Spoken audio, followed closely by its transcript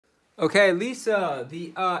Okay, Lisa,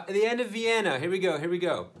 the end of Vienna. Here we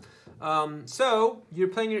go. So you're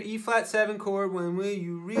playing your E flat 7 chord. When will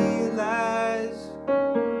you realize?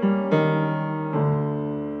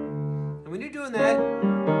 And when you're doing that,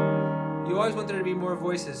 you always want there to be more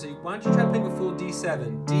voices. So why don't you try playing a full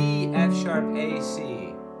D7, D, F sharp, A,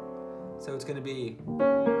 C. So it's going to be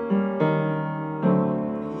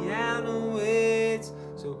piano waits.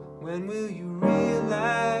 So when will you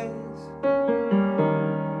realize?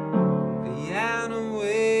 Piano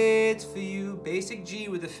waits for you. Basic G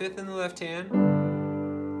with the 5th in the left hand.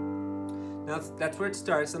 Now that's where it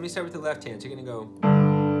starts. Let me start with the left hand. So you're going to go.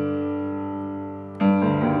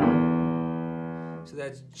 So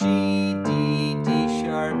that's G, D, D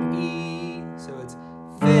sharp, E. So it's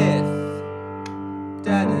 5th.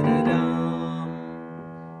 Da da da dum.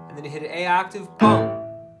 And then you hit an A octave, bum.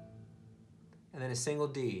 And then a single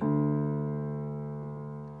D.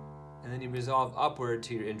 And then you resolve upward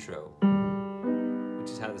to your intro,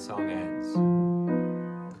 which is how the song ends.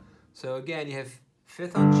 So again, you have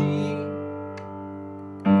 5th on G.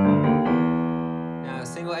 Now a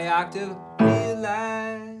single A octave,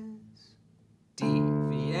 realize. D,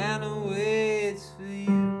 Vienna waits for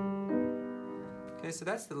you. Okay, so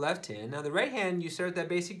that's the left hand. Now the right hand, you start with that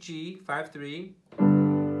basic G, 5-3.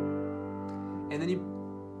 And then you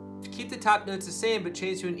keep the top notes the same, but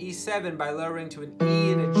change to an E7 by lowering to an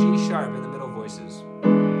E and a G sharp in the middle voices.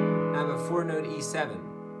 Now I have a 4-note E7.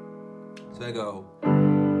 So I go.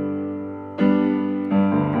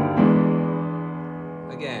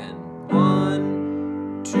 Again.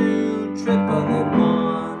 1, 2, triplet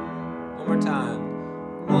 1. One more time.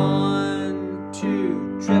 1,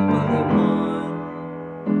 2, triplet 1.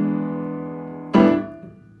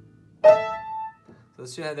 So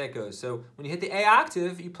let's see how that goes. So when you hit the A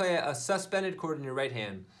octave, you play a suspended chord in your right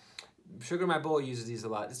hand. Sugar My Bowl uses these a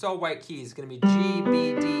lot. It's all white keys. It's going to be G,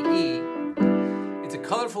 B, D, E. It's a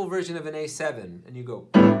colorful version of an A7. And you go,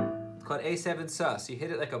 it's called A7 sus. You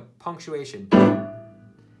hit it like a punctuation.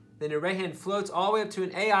 Then your right hand floats all the way up to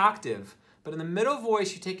an A octave. But in the middle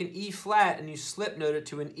voice, you take an E flat and you slip note it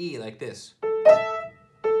to an E like this.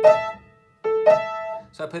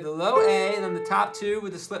 So I play the low A and then the top 2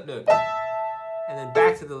 with the slip note. And then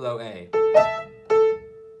back to the low A.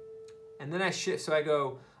 And then I shift, so I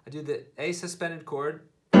do the A suspended chord.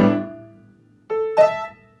 And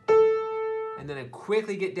then I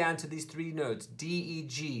quickly get down to these 3 notes, D, E,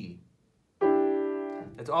 G.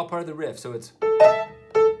 That's all part of the riff, so it's...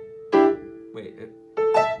 Wait.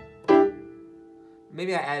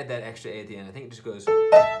 Maybe I added that extra A at the end. I think it just goes...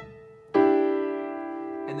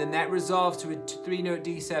 And then that resolves to a 3-note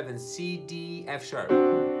D7, C, D, F sharp.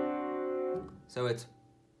 So it's...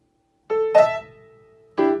 So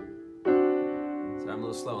I'm a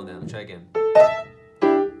little slow on that. Let me try again.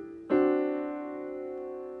 And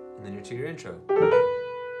then you're to your intro.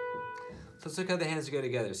 So let's look how the hands go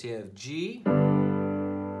together. So you have G.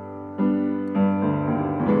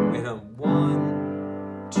 Wait on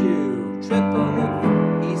 1, 2, triple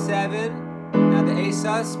E7. Now the A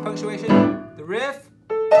sus punctuation. The riff.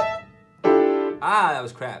 Ah, that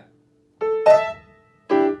was crap.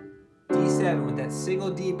 D7 with that single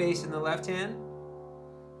D bass in the left hand.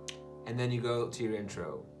 And then you go to your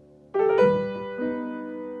intro.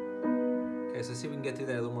 Okay, so let's see if we can get through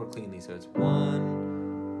that a little more cleanly. So it's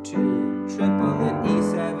 1, 2, triplet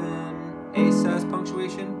E7, A sus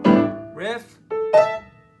punctuation, riff.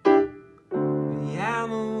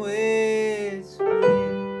 Piano waits for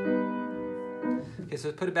you. Okay, so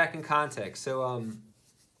let's put it back in context. So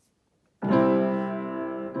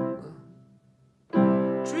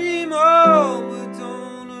dream on, but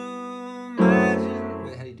don't imagine.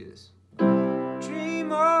 Wait, how do you do this?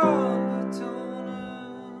 Dream on, but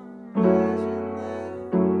don't imagine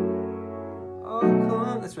they'll all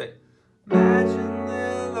come. That's right. Imagine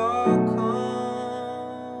they'll all come.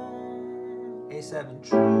 A7,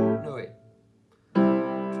 true. No, wait.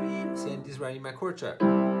 Dream. See, this is where I need my chord chart.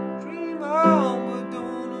 Dream on, but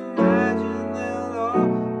don't imagine they'll all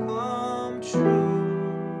come true.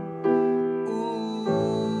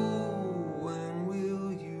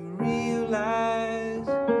 Realize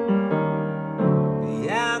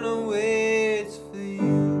piano waits for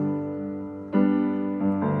you.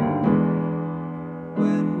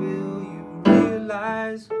 When will you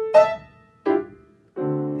realize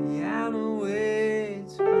piano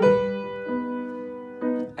waits for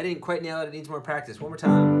you? I didn't quite nail it. It needs more practice. One more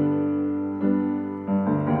time.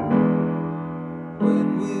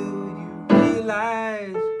 When will you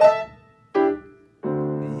realize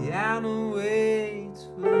piano waits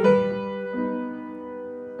for you?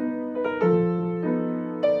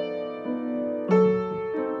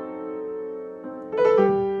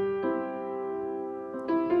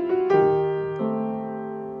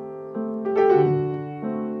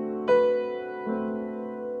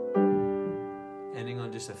 ending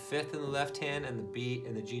on just a fifth in the left hand and the B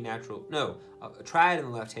and the G natural. No, a triad in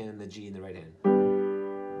the left hand and the G in the right hand.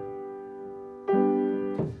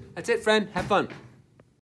 That's it, friend. Have fun.